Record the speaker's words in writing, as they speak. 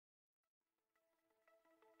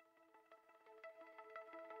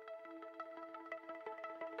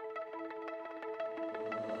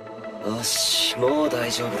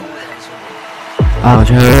Ultras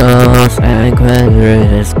and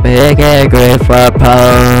Quintus, big and great for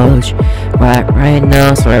poach. White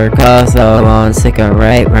Rhinos for cause of one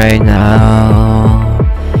cigarette right now.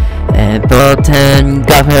 And Bolton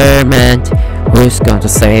government, who's going to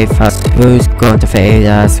save us? Who's going to fade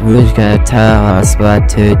us? Who's gonna tell us what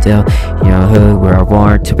to do? You know who we're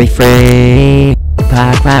born to be free.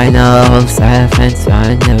 Black Rhinos, elephants,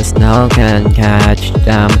 rhinos, no can catch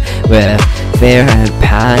them with fear and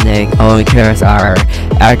panic. Only cures are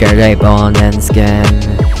after they bone and skin,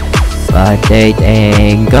 but they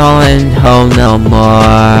ain't going home no more.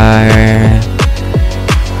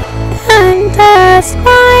 And that's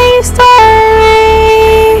my story.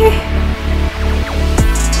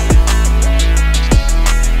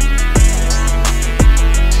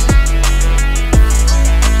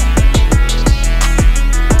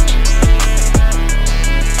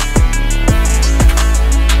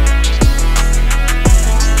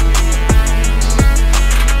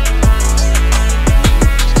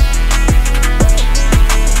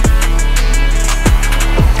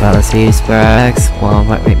 Cause these bricks won't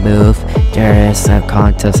let me move. There is a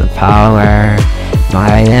contest of power.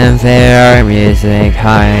 My and their music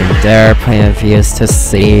behind their point of views to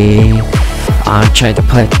see. I'm trying to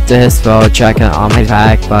put this road jacket on my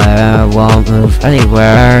back, but I won't move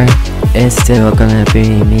anywhere. It's still gonna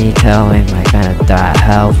be me telling my band that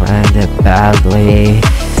hell ended badly.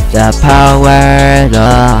 The power,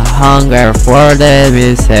 the hunger for the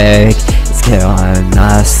music is killing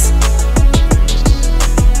us.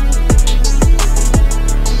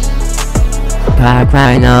 Black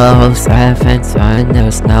Rhinos, elephants,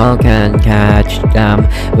 rhinos, no can catch them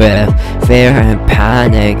with fear and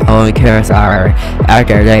panic. Only cures are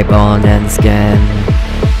after they bone and skin,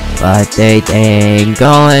 but they ain't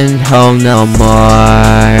going home no more.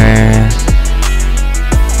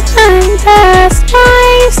 And that's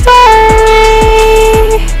my story.